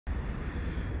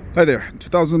Hi there,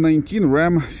 2019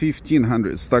 Ram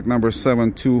 1500, stock number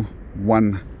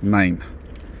 7219.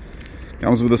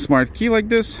 Comes with a smart key like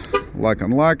this, lock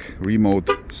unlock, remote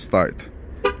start.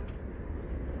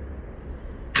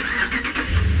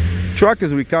 Truck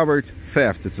is recovered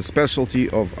theft. It's a specialty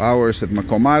of ours at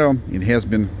Makomato. It has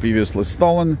been previously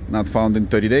stolen, not found in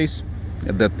 30 days.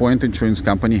 At that point, insurance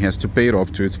company has to pay it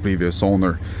off to its previous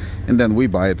owner, and then we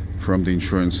buy it from the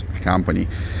insurance company.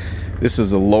 This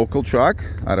is a local truck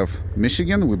out of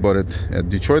Michigan. We bought it at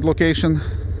Detroit location.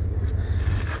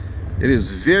 It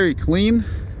is very clean.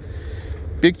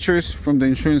 Pictures from the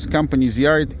insurance company's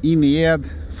yard in the ad.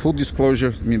 Full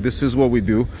disclosure, I mean, this is what we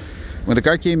do. When the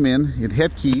car came in, it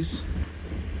had keys.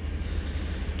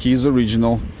 Keys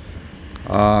original.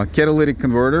 Catalytic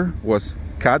converter was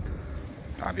cut,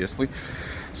 obviously.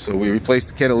 So we replaced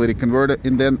the catalytic converter,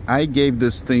 and then I gave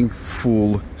this thing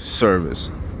full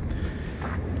service.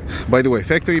 By the way,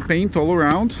 factory paint all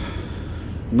around,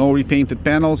 no repainted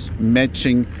panels,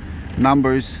 matching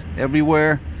numbers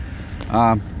everywhere.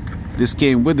 This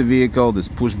came with the vehicle, this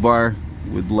push bar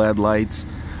with LED lights.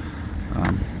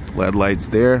 LED lights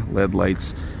there, LED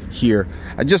lights here.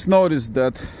 I just noticed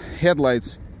that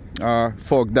headlights are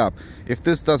fogged up. If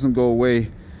this doesn't go away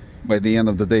by the end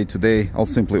of the day today, I'll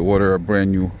simply order a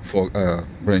brand new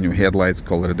headlights,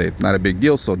 call it a day. Not a big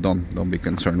deal, so don't be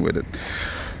concerned with it.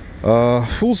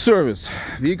 Full service.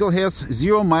 Vehicle has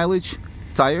 0 mileage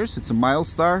tires. It's a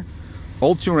Milestar,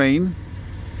 all-terrain.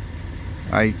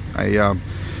 I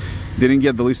didn't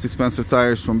get the least expensive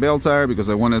tires from Bell Tire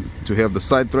because I wanted to have the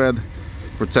side thread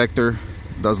protector.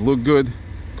 Does look good,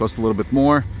 cost a little bit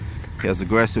more. Has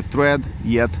aggressive tread,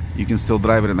 yet you can still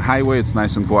drive it in the highway. It's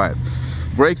nice and quiet.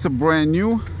 Brakes are brand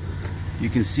new. You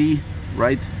can see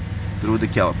right through the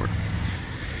caliper.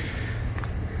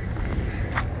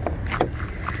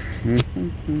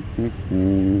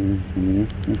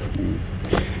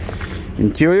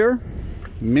 Interior,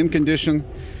 mint condition,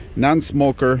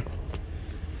 non-smoker,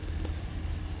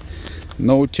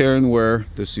 no tear and wear.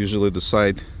 This is usually the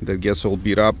side that gets all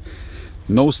beat up.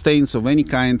 No stains of any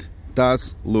kind.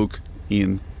 Does look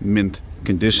in mint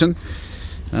condition.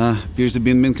 Appears to be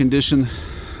in mint condition.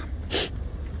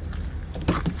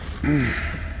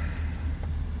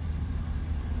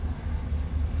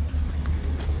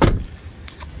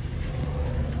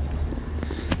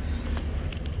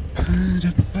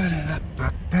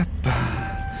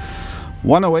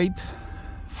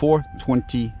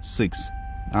 $108,426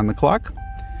 on the clock.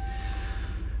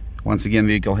 Once again,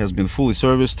 vehicle has been fully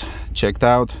serviced, checked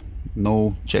out.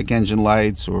 No check engine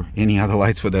lights or any other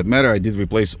lights for that matter. I did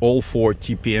replace all 4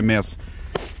 TPMS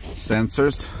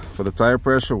sensors for the tire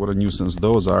pressure. What a nuisance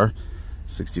those are.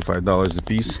 $65 a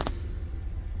piece.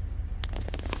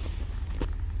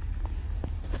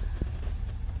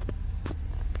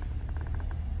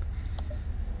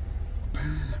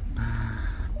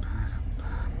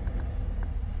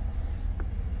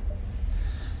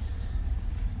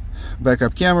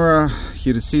 Backup camera,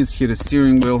 heated seats, heated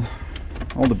steering wheel,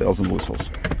 all the bells and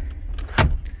whistles.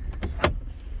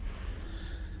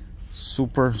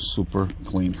 Super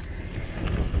clean.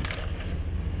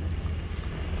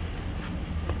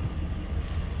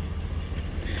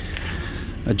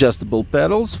 Adjustable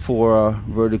pedals for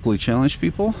vertically challenged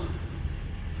people.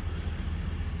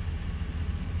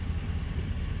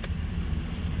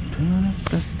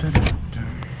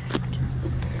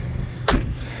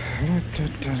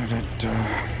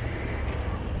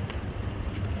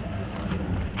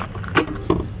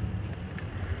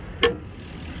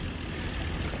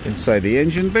 Inside the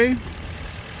engine bay,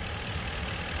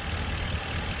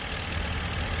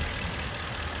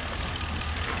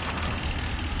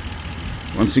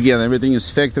 once again, everything is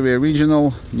factory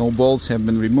original. No bolts have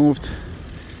been removed.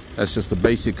 That's just the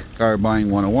basic car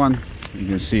buying 101. You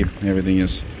can see everything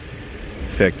is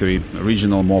factory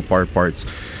original, Mopar parts.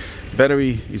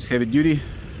 Battery is heavy duty,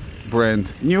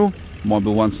 brand new,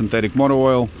 Mobil 1 synthetic motor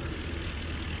oil.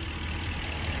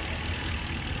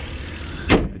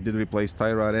 I did replace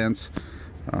tie rod ends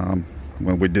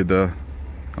when we did the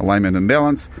alignment and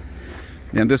balance.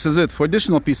 And this is it. For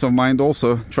additional peace of mind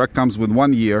also, truck comes with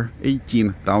 1 year,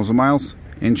 18,000 miles,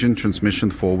 engine,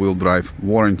 transmission, 4-wheel drive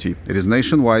warranty. It is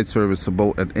nationwide,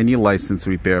 serviceable at any licensed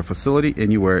repair facility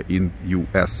anywhere in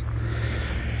US.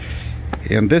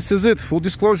 And this is it. Full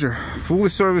disclosure, fully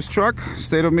serviced truck,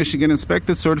 state of Michigan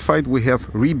inspected, certified. We have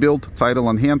rebuilt, title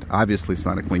on hand. Obviously it's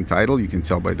not a clean title, you can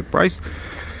tell by the price.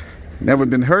 Never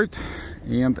been hurt,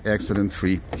 and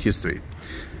accident-free history.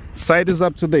 Site is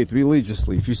up to date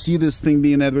religiously. If you see this thing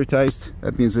being advertised,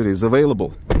 that means it is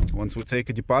available. Once we take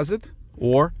a deposit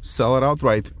or sell it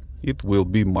outright, it will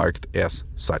be marked as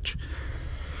such.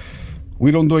 We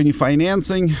don't do any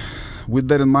financing. With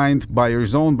that in mind,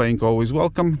 buyer's own, bank always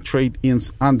welcome.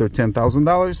 Trade-ins under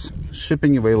 $10,000.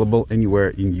 Shipping available anywhere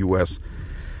in US.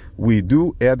 We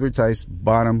do advertise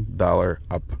bottom dollar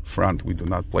up front. We do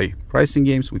not play pricing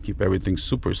games. We keep everything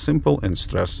super simple and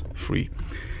stress-free.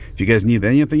 If you guys need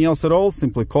anything else at all,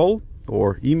 simply call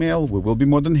or email. We will be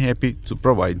more than happy to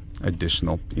provide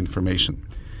additional information.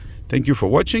 Thank you for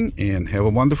watching and have a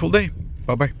wonderful day.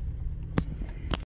 Bye-bye.